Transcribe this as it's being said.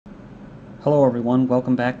Hello everyone,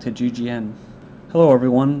 welcome back to GGN. Hello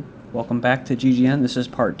everyone, welcome back to GGN. This is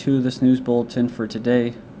part 2 of this news bulletin for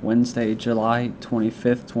today, Wednesday, July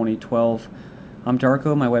 25th, 2012. I'm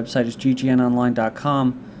Darko, my website is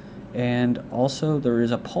ggnonline.com, and also there is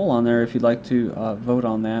a poll on there if you'd like to vote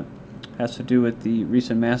on that. It has to do with the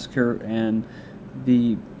recent massacre and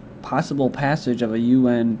the possible passage of a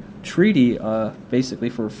UN treaty basically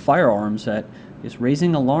for firearms that is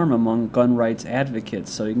raising alarm among gun rights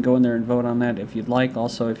advocates. So you can go in there and vote on that if you'd like.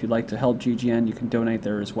 Also, if you'd like to help GGN, you can donate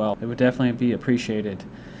there as well. It would definitely be appreciated.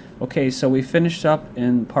 Okay, so we finished up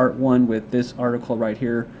in part 1 with this article right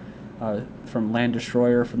here from Land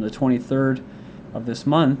Destroyer from the 23rd of this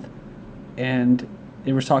month, and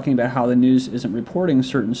it was talking about how the news isn't reporting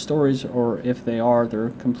certain stories, or if they are, they're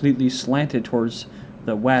completely slanted towards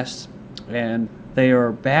the West, and they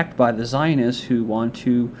are backed by the Zionists who want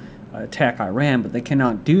to attack Iran, but they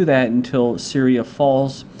cannot do that until Syria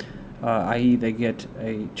falls, i.e. they get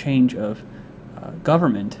a change of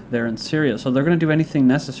government there in Syria. So they're going to do anything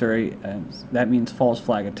necessary, and that means false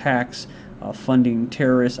flag attacks, funding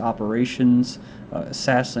terrorist operations,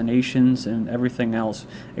 assassinations, and everything else,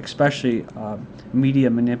 especially media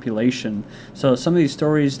manipulation. So some of these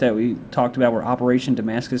stories that we talked about were Operation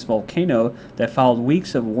Damascus Volcano, that followed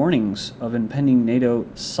weeks of warnings of impending NATO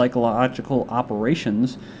psychological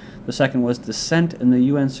operations. The second was Dissent in the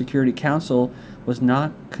UN Security Council was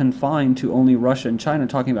not confined to only Russia and China,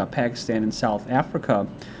 talking about Pakistan and South Africa.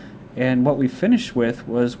 And what we finished with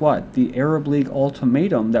was what? The Arab League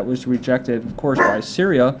ultimatum that was rejected, of course, by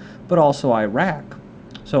Syria, but also Iraq.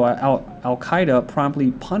 So Al-Qaeda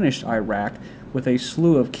promptly punished Iraq with a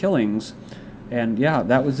slew of killings. And yeah,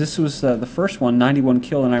 this was the first one, 91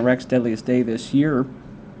 killed in Iraq's deadliest day this year,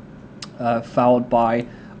 followed by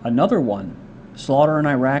another one. Slaughter in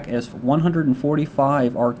Iraq as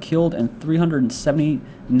 145 are killed and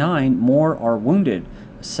 379 more are wounded.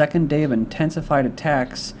 A second day of intensified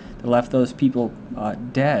attacks that left those people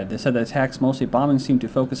dead. They said the attacks, mostly bombings, seemed to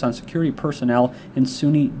focus on security personnel in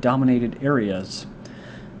Sunni-dominated areas.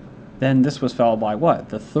 Then this was followed by what?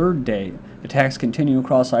 The third day. Attacks continue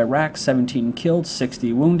across Iraq, 17 killed,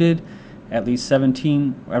 60 wounded. At least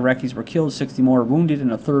 17 Iraqis were killed, 60 more wounded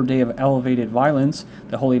in a third day of elevated violence.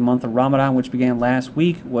 The holy month of Ramadan, which began last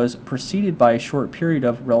week, was preceded by a short period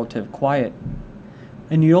of relative quiet.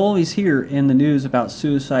 And you always hear in the news about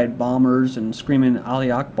suicide bombers and screaming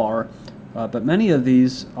Ali Akbar, but many of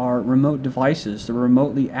these are remote devices. They're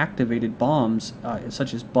remotely activated bombs,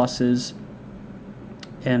 such as buses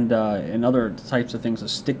and other types of things, a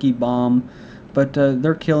sticky bomb, but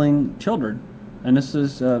they're killing children. And this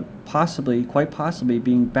is quite possibly,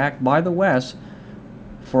 being backed by the West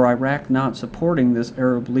for Iraq not supporting this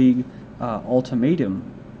Arab League ultimatum.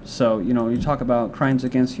 So, you talk about crimes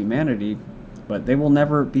against humanity, but they will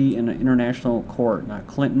never be in an international court. Not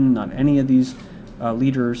Clinton, not any of these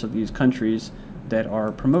leaders of these countries that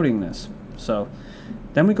are promoting this. So,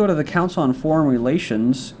 then we go to the Council on Foreign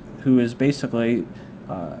Relations, who is basically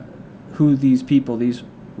who these people, these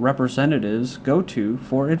representatives, go to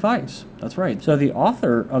for advice. That's right. So the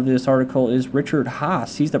author of this article is Richard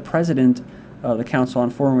Haas. He's the president of the Council on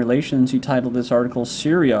Foreign Relations. He titled this article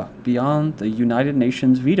 "Syria Beyond the United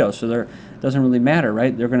Nations Veto." So there doesn't really matter,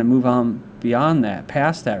 right? They're going to move on beyond that,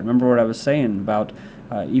 past that. Remember what I was saying about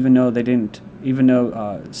even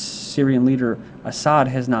though Syrian leader Assad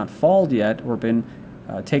has not fallen yet or been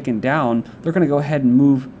taken down, they're going to go ahead and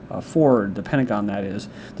move forward, the Pentagon that is.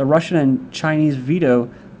 The Russian and Chinese veto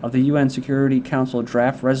of the UN Security Council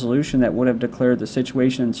draft resolution that would have declared the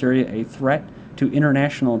situation in Syria a threat to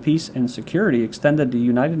international peace and security extended the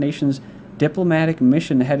United Nations diplomatic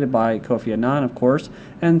mission headed by Kofi Annan, of course,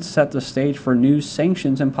 and set the stage for new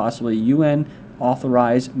sanctions and possibly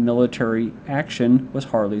UN-authorized military action. Was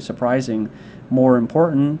hardly surprising. More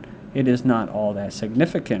important, it is not all that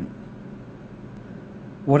significant.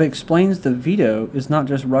 What explains the veto is not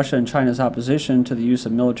just Russia and China's opposition to the use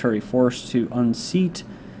of military force to unseat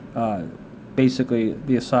basically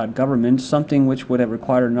the Assad government, something which would have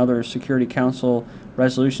required another Security Council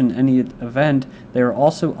resolution in any event. They are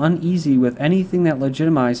also uneasy with anything that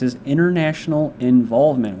legitimizes international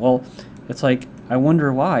involvement. Well, it's like, I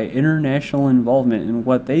wonder why. International involvement in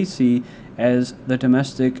what they see as the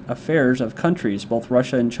domestic affairs of countries. Both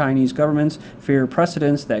Russia and Chinese governments fear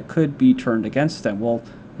precedents that could be turned against them. Well,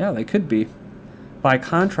 yeah, they could be. By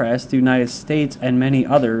contrast, the United States and many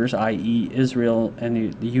others, i.e. Israel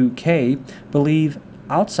and the UK, believe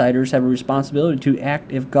outsiders have a responsibility to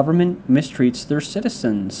act if government mistreats their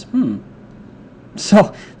citizens.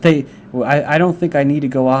 So I don't think I need to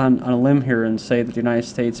go on a limb here and say that the United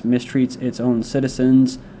States mistreats its own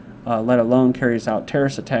citizens. let alone carries out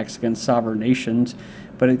terrorist attacks against sovereign nations.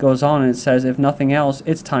 But it goes on and it says, if nothing else,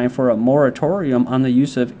 it's time for a moratorium on the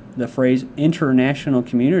use of the phrase international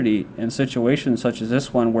community in situations such as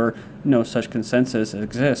this one where no such consensus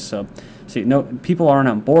exists. So, see, no, people aren't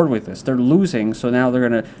on board with this. They're losing, so now they're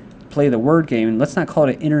going to play the word game. And let's not call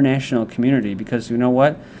it an international community, because you know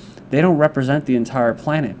what? They don't represent the entire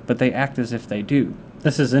planet, but they act as if they do.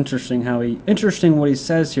 This is interesting what he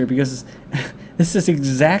says here, because this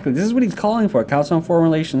is what he's calling for. Council on Foreign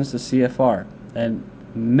Relations, the CFR, and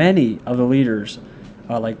many of the leaders,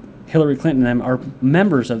 like Hillary Clinton and them, are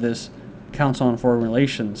members of this Council on Foreign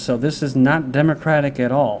Relations. So this is not democratic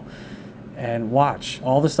at all. And watch,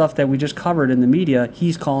 all the stuff that we just covered in the media,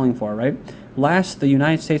 he's calling for, right? Last, the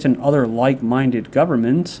United States and other like-minded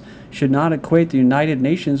governments should not equate the United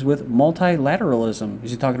Nations with multilateralism.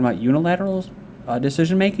 Is he talking about unilateral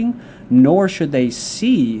decision-making? Nor should they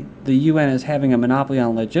see the UN as having a monopoly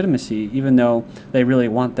on legitimacy, even though they really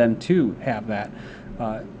want them to have that.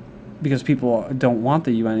 Because people don't want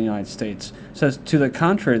the UN in the United States. Says, to the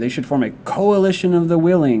contrary, they should form a coalition of the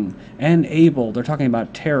willing and able, they're talking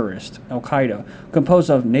about terrorists, Al-Qaeda, composed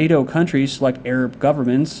of NATO countries, select Arab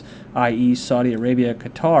governments, i.e. Saudi Arabia,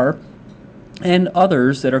 Qatar, and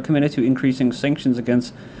others that are committed to increasing sanctions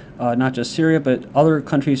against not just Syria, but other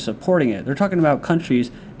countries supporting it. They're talking about countries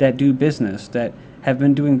that do business, that have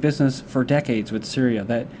been doing business for decades with Syria,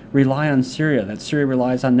 that rely on Syria, that Syria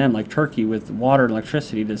relies on them, like Turkey with water and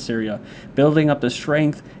electricity to Syria, building up the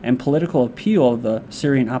strength and political appeal of the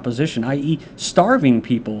Syrian opposition, i.e. starving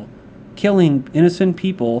people, killing innocent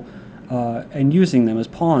people, and using them as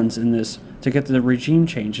pawns in this to get the regime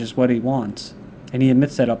change is what he wants. And he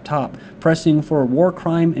admits that up top, pressing for war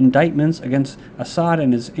crime indictments against Assad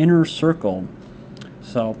and his inner circle.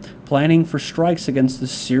 So, planning for strikes against the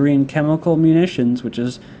Syrian chemical munitions, which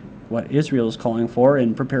is what Israel is calling for,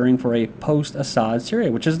 and preparing for a post-Assad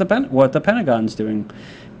Syria, which is what the Pentagon's doing.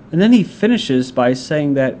 And then he finishes by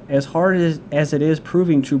saying that as hard as it is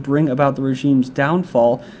proving to bring about the regime's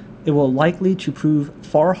downfall, it will likely to prove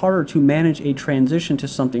far harder to manage a transition to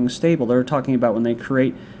something stable. They're talking about when they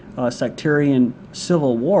create a sectarian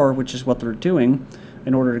civil war, which is what they're doing,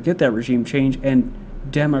 in order to get that regime change, and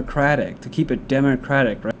democratic, to keep it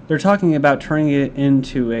democratic, right? They're talking about turning it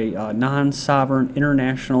into a non-sovereign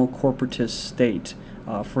international corporatist state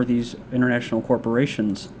for these international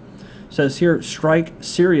corporations. It says here, strike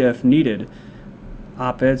Syria if needed.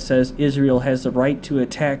 Op-ed says Israel has the right to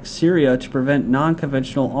attack Syria to prevent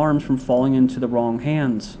non-conventional arms from falling into the wrong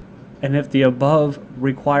hands. And if the above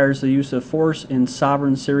requires the use of force in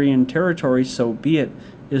sovereign Syrian territory, so be it.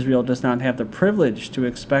 Israel does not have the privilege to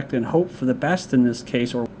expect and hope for the best in this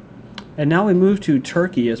case. And now we move to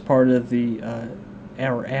Turkey as part of the,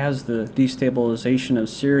 or as the destabilization of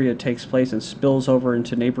Syria takes place and spills over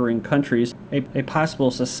into neighboring countries. A possible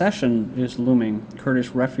secession is looming. Kurdish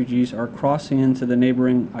refugees are crossing into the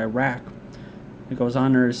neighboring Iraq. It goes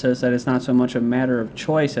on there, it says that it's not so much a matter of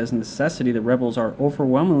choice as necessity. The rebels are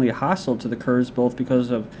overwhelmingly hostile to the Kurds, both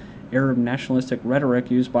because of Arab nationalistic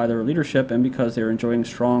rhetoric used by their leadership and because they're enjoying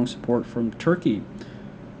strong support from Turkey.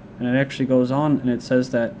 And it actually goes on and it says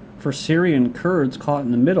that for Syrian Kurds caught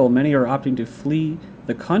in the middle, many are opting to flee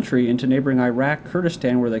the country into neighboring Iraq,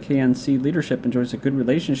 Kurdistan, where the KNC leadership enjoys a good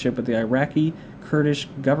relationship with the Iraqi Kurdish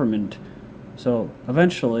government. So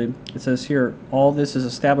eventually, it says here, all this is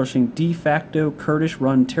establishing de facto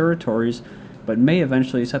Kurdish-run territories, but may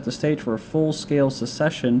eventually set the stage for a full-scale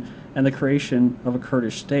secession and the creation of a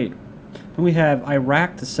Kurdish state. Then we have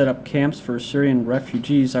Iraq to set up camps for Syrian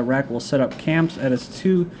refugees. Iraq will set up camps at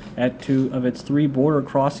two of its 3 border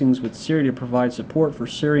crossings with Syria to provide support for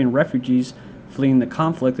Syrian refugees fleeing the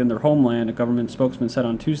conflict in their homeland, a government spokesman said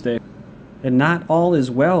on Tuesday. And not all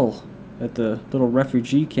is well at the little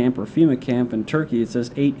refugee camp or FEMA camp in Turkey. It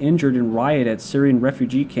says 8 injured in riot at Syrian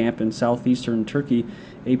refugee camp in southeastern Turkey.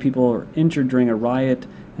 8 people were injured during a riot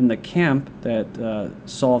in the camp that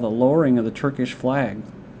saw the lowering of the Turkish flag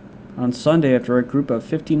on Sunday after a group of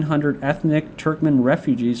 1,500 ethnic Turkmen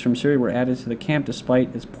refugees from Syria were added to the camp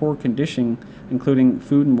despite its poor condition, including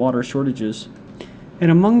food and water shortages. And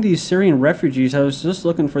among these Syrian refugees, I was just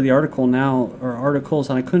looking for the article now, or articles,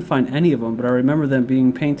 and I couldn't find any of them, but I remember them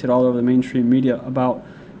being painted all over the mainstream media about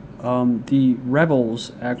the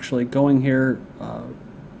rebels actually going here,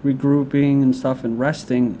 regrouping and stuff, and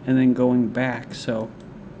resting, and then going back. So,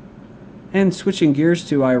 and switching gears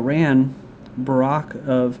to Iran, Barak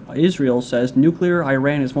of Israel says nuclear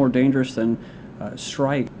Iran is more dangerous than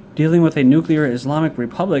strike. Dealing with a nuclear Islamic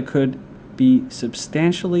Republic could be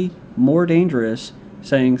substantially more dangerous,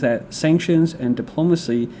 saying that sanctions and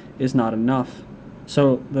diplomacy is not enough.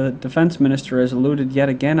 So the defense minister has alluded yet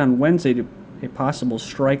again on Wednesday to a possible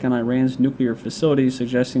strike on Iran's nuclear facilities,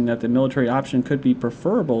 suggesting that the military option could be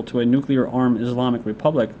preferable to a nuclear-armed Islamic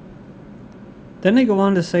Republic. Then they go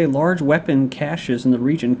on to say large weapon caches in the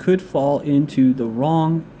region could fall into the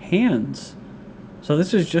wrong hands. So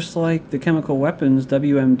this is just like the chemical weapons,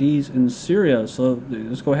 WMDs, in Syria. So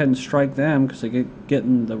let's go ahead and strike them because they get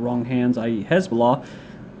in the wrong hands, i.e. Hezbollah.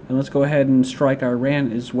 And let's go ahead and strike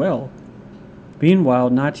Iran as well. Meanwhile,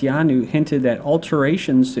 Netanyahu hinted that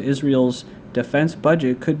alterations to Israel's defense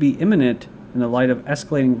budget could be imminent in the light of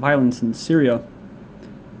escalating violence in Syria.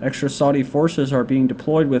 Extra Saudi forces are being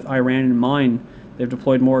deployed with Iran in mind. They've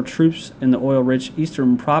deployed more troops in the oil-rich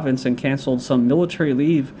eastern province and canceled some military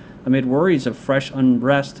leave amid worries of fresh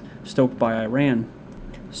unrest stoked by Iran.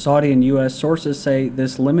 Saudi and U.S. sources say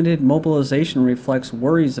this limited mobilization reflects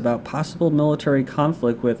worries about possible military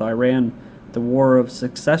conflict with Iran, the war of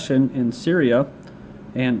secession in Syria,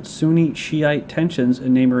 and Sunni Shiite tensions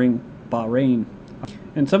in neighboring Bahrain.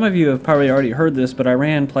 And some of you have probably already heard this, but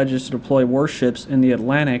Iran pledges to deploy warships in the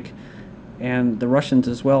Atlantic, and the Russians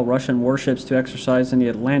as well, Russian warships to exercise in the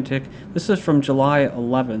Atlantic. This is from July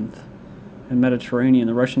 11th. In Mediterranean,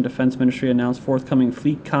 the Russian Defense Ministry announced forthcoming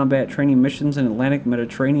fleet combat training missions in Atlantic,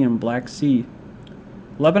 Mediterranean, and Black Sea.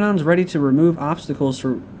 Lebanon's ready to remove obstacles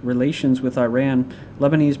for relations with Iran.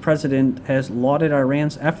 Lebanese president has lauded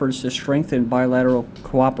Iran's efforts to strengthen bilateral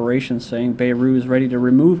cooperation, saying Beirut is ready to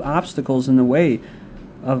remove obstacles in the way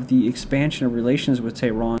of the expansion of relations with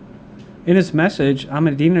Tehran. In his message,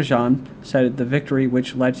 Ahmadinejad said the victory,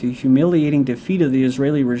 which led to humiliating defeat of the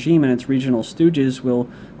Israeli regime and its regional stooges, will,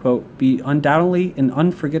 quote, be undoubtedly an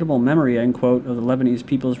unforgettable memory, end quote, of the Lebanese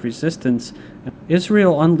people's resistance.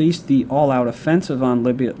 Israel unleashed the all-out offensive on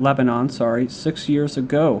Lebanon 6 years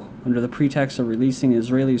ago, under the pretext of releasing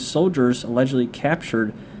Israeli soldiers allegedly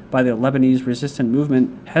captured by the Lebanese resistant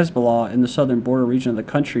movement Hezbollah in the southern border region of the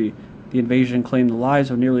country. The invasion claimed the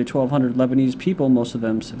lives of nearly 1,200 Lebanese people, most of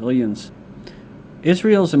them civilians.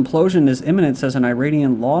 Israel's implosion is imminent, says an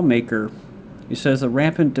Iranian lawmaker. He says the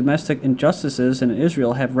rampant domestic injustices in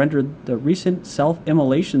Israel have rendered the recent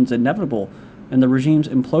self-immolations inevitable, and the regime's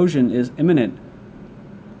implosion is imminent.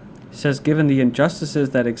 He says given the injustices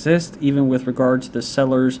that exist, even with regard to the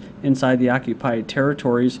settlers inside the occupied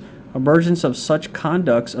territories, emergence of such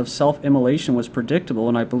conducts of self-immolation was predictable,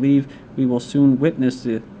 and I believe we will soon witness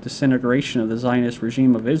the disintegration of the Zionist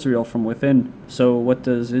regime of Israel from within. So what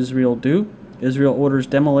does Israel do? Israel orders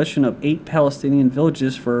demolition of 8 Palestinian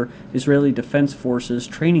villages for Israeli Defense Forces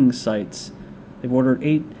training sites. They've ordered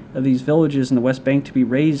 8 of these villages in the West Bank to be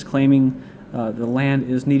razed, claiming the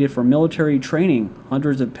land is needed for military training.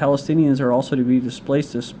 Hundreds of Palestinians are also to be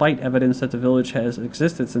displaced despite evidence that the village has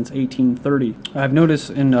existed since 1830. I've noticed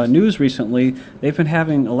in news recently they've been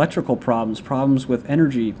having electrical problems with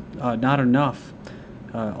energy, not enough.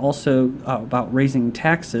 Also about raising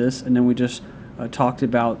taxes, and then we just talked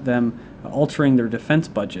about them altering their defense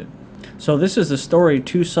budget. So this is the story.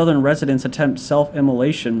 2 southern residents attempt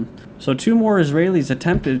self-immolation. So 2 more Israelis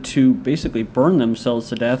attempted to basically burn themselves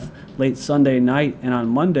to death late Sunday night, and on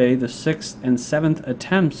Monday the 6th and 7th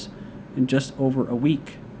attempts in just over a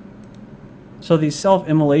week. So these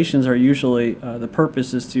self-immolations are usually, the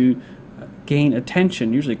purpose is to gain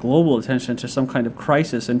attention, usually global attention, to some kind of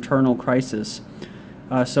crisis, internal crisis.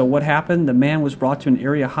 So what happened? The man was brought to an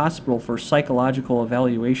area hospital for psychological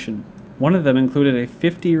evaluation. One of them included a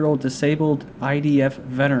 50-year-old disabled IDF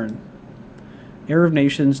veteran. Arab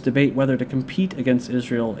nations debate whether to compete against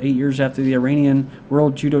Israel 8 years after the Iranian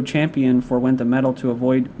world judo champion forwent the medal to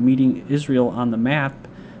avoid meeting Israel on the map.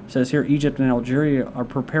 It says here Egypt and Algeria are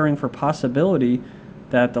preparing for possibility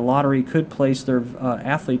that the lottery could place their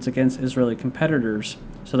athletes against Israeli competitors.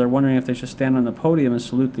 So they're wondering if they should stand on the podium and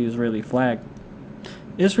salute the Israeli flag.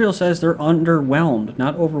 Israel says they're underwhelmed,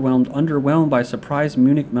 not overwhelmed, underwhelmed by surprise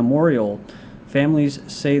Munich memorial. Families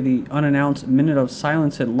say the unannounced minute of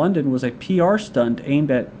silence in London was a PR stunt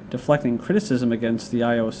aimed at deflecting criticism against the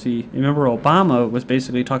IOC. Remember, Obama was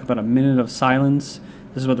basically talking about a minute of silence.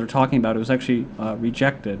 This is what they're talking about. It was actually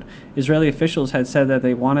rejected. Israeli officials had said that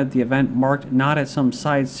they wanted the event marked not at some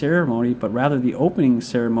side ceremony, but rather the opening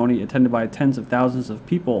ceremony attended by tens of thousands of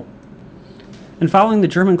people. And following the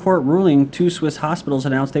German court ruling, 2 Swiss hospitals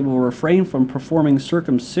announced they will refrain from performing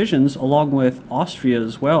circumcisions, along with Austria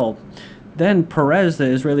as well. Then Perez, the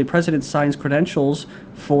Israeli president, signs credentials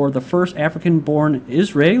for the first African-born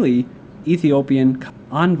Israeli Ethiopian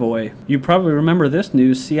envoy. You probably remember this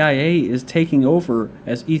news. CIA is taking over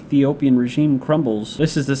as Ethiopian regime crumbles.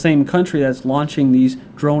 This is the same country that's launching these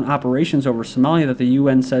drone operations over Somalia that the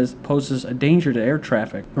UN says poses a danger to air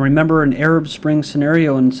traffic. And remember an Arab Spring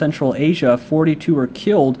scenario in Central Asia, 42 were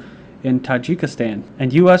killed in Tajikistan.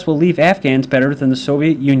 And US will leave Afghans better than the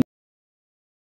Soviet Union.